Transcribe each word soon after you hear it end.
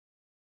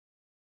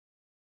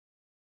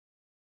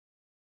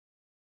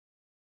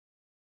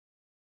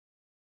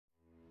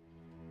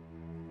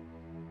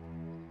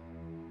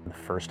The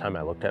first time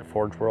I looked at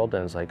Forge World,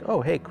 and I was like, oh,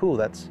 hey, cool,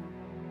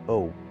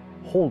 oh,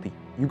 holy,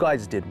 you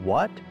guys did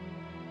what?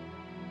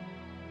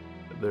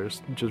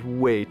 There's just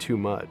way too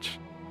much.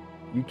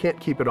 You can't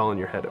keep it all in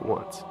your head at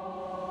once.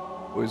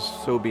 It was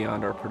so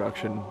beyond our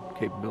production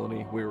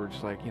capability. We were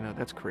just like,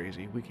 that's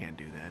crazy. We can't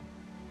do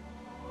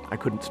that. I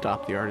couldn't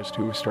stop the artist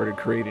who started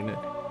creating it.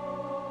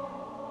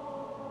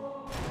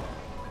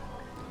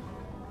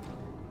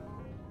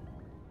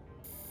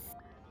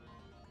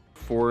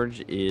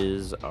 Forge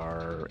is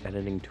our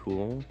editing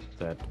tool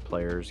that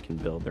players can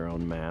build their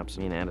own maps.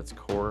 I mean, at its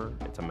core,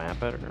 it's a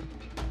map editor.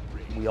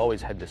 We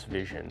always had this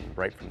vision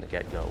right from the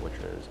get-go, which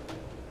is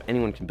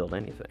anyone can build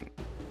anything.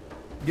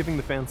 Giving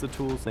the fans the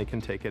tools, they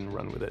can take it and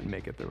run with it and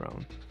make it their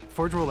own.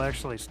 Forge World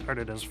actually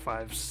started as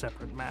 5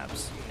 separate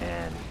maps.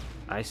 And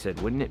I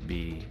said, wouldn't it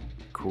be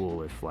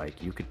cool if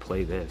like you could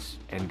play this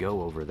and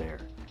go over there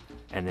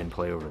and then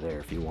play over there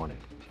if you wanted?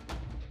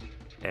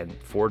 And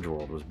Forge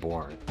World was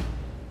born.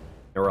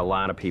 There were a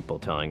lot of people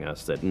telling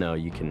us that, no,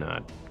 you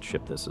cannot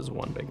ship this as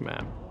one big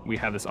map. We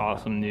have this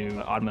awesome new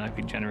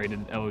automatically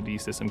generated LOD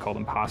system called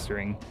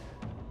impostering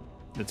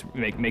that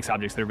makes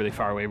objects that are really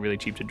far away really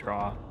cheap to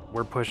draw.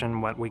 We're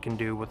pushing what we can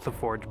do with the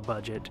Forge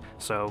budget,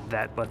 so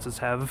that lets us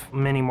have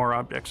many more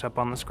objects up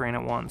on the screen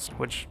at once,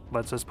 which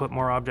lets us put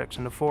more objects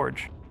into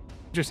Forge.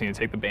 Interesting to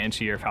take the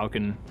Banshee or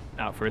Falcon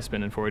out for a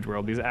spin in Forge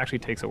World, because it actually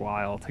takes a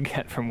while to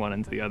get from one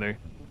end to the other.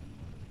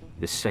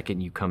 The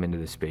second you come into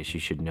the space, you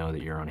should know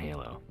that you're on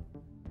Halo.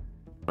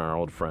 Our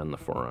old friend, the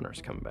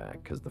Forerunners, come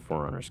back, because the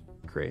Forerunners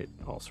create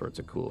all sorts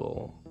of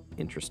cool,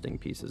 interesting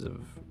pieces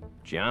of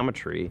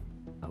geometry.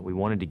 We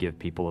wanted to give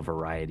people a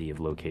variety of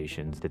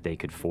locations that they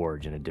could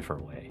forge in a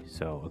different way.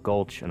 So a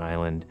gulch, an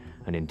island,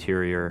 an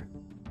interior,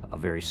 a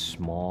very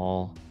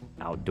small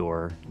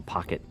outdoor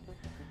pocket,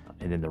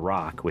 and then the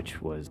rock,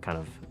 which was kind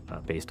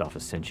of based off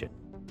Ascension.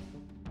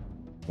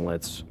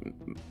 Let's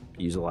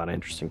use a lot of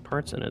interesting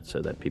parts in it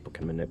so that people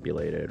can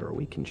manipulate it or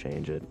we can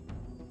change it.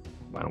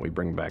 Why don't we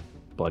bring back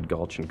Blood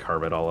Gulch and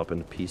carve it all up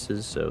into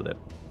pieces so that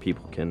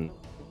people can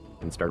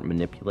start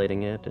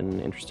manipulating it in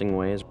interesting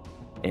ways.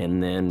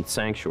 And then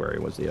Sanctuary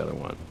was the other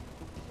one.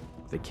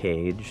 The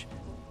Cage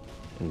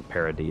and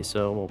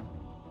Paradiso,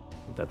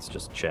 that's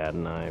just Chad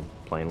and I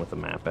playing with the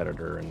map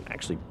editor and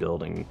actually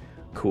building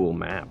cool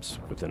maps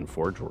within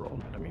Forge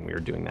World. I mean, we were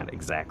doing that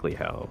exactly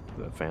how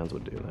the fans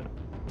would do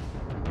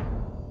that.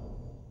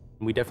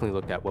 we definitely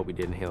looked at what we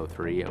did in Halo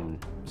 3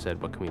 and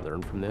said, what can we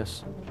learn from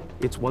this?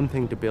 It's one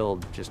thing to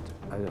build just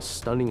a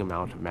stunning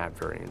amount of map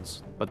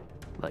variants, but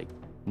like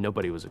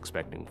nobody was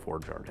expecting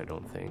Forge art, I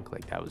don't think.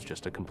 Like that was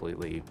just a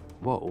completely,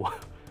 whoa,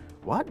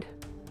 what?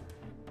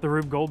 The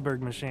Rube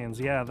Goldberg machines,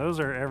 yeah, those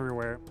are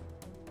everywhere.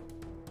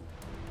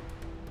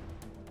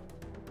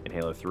 In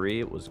Halo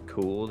 3, it was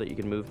cool that you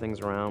could move things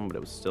around, but it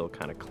was still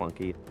kind of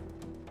clunky.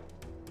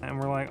 And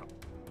we're like,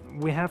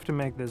 we have to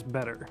make this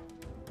better.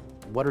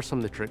 What are some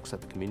of the tricks that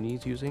the community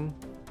is using,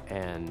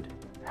 and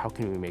how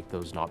can we make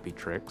those not be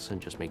tricks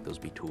and just make those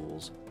be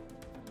tools?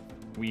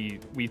 We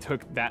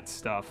took that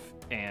stuff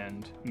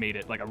and made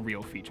it like a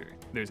real feature.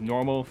 There's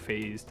normal,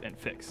 phased, and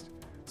fixed.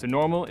 So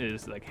normal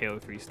is like Halo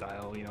 3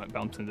 style, you know, it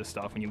bumps into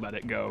stuff when you let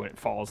it go and it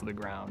falls to the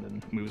ground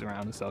and moves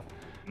around and stuff.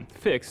 And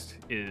fixed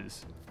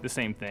is the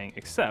same thing,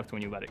 except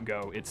when you let it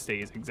go, it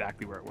stays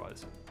exactly where it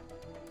was.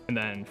 And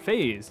then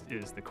phased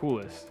is the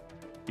coolest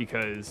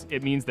because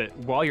it means that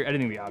while you're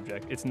editing the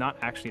object, it's not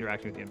actually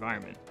interacting with the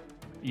environment.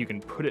 You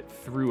can put it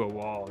through a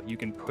wall, you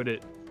can put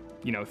it,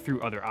 you know,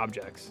 through other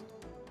objects.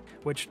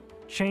 Which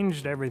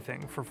changed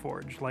everything for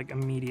Forge, like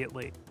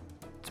immediately.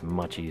 It's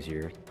much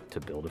easier to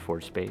build a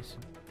Forge space.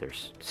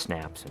 There's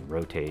snaps and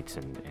rotates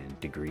and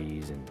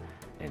degrees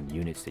and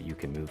units that you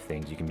can move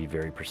things. You can be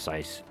very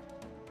precise.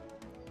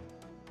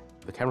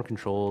 The camera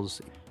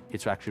controls,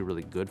 it's actually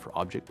really good for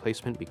object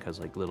placement because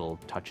like little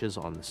touches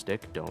on the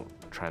stick don't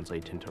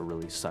translate into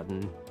really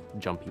sudden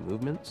jumpy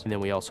movements. And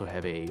then we also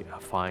have a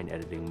fine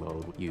editing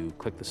mode. You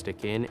click the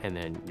stick in and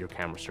then your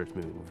camera starts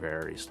moving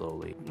very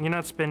slowly. You're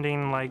not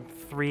spending like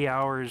 3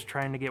 hours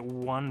trying to get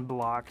one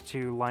block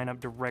to line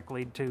up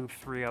directly to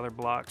 3 other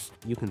blocks.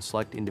 You can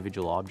select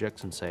individual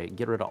objects and say,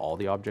 get rid of all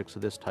the objects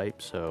of this type.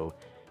 So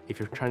if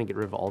you're trying to get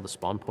rid of all the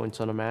spawn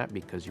points on a map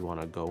because you want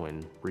to go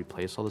and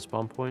replace all the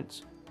spawn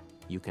points,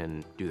 you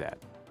can do that.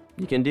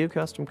 You can do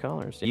custom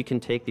colors. You can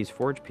take these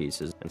Forge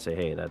pieces and say,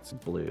 hey, that's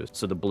blue.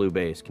 So the blue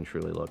base can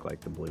truly look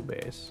like the blue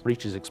base.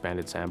 Reach's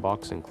expanded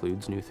sandbox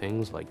includes new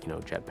things like, you know,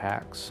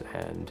 jetpacks.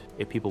 And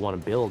if people want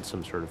to build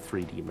some sort of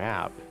 3D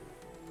map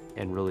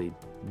and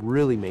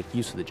really make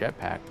use of the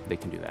jetpack, they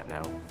can do that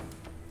now.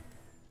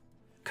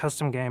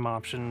 Custom game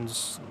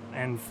options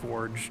and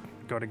Forge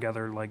go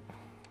together like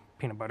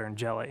peanut butter and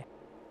jelly.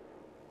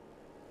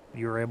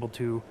 You're able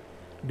to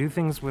do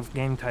things with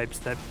game types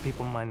that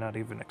people might not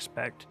even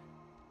expect.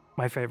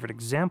 My favorite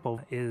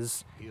example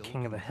is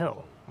King of the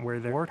Hill, where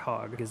the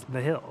warthog is the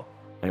hill.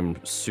 I'm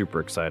super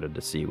excited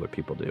to see what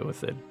people do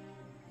with it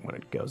when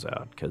it goes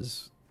out,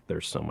 because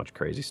there's so much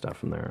crazy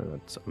stuff in there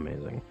that's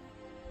amazing.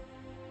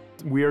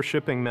 We are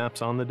shipping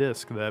maps on the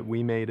disk that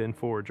we made in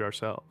Forge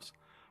ourselves.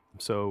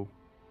 So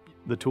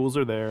The tools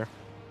are there.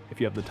 If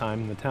you have the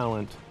time and the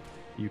talent,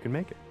 you can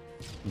make it.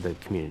 The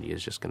community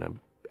is just going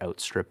to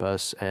outstrip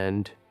us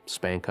and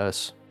spank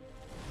us.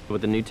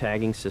 With the new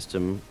tagging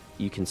system,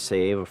 you can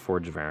save a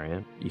forged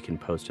variant, you can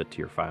post it to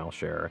your file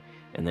share,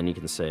 and then you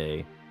can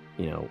say,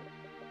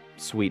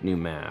 sweet new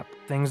map.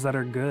 Things that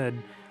are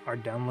good are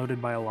downloaded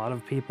by a lot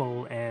of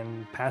people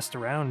and passed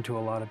around to a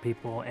lot of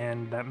people,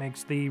 and that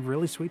makes the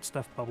really sweet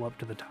stuff bubble up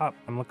to the top.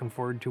 I'm looking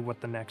forward to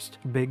what the next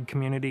big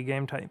community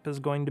game type is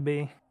going to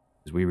be.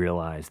 We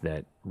realized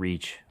that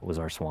Reach was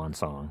our swan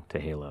song to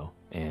Halo,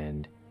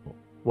 and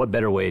what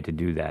better way to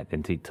do that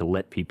than to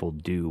let people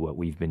do what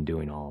we've been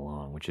doing all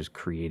along, which is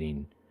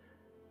creating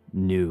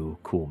new,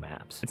 cool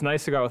maps. It's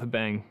nice to go out with a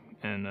bang,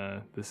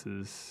 and this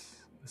is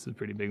a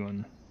pretty big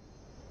one.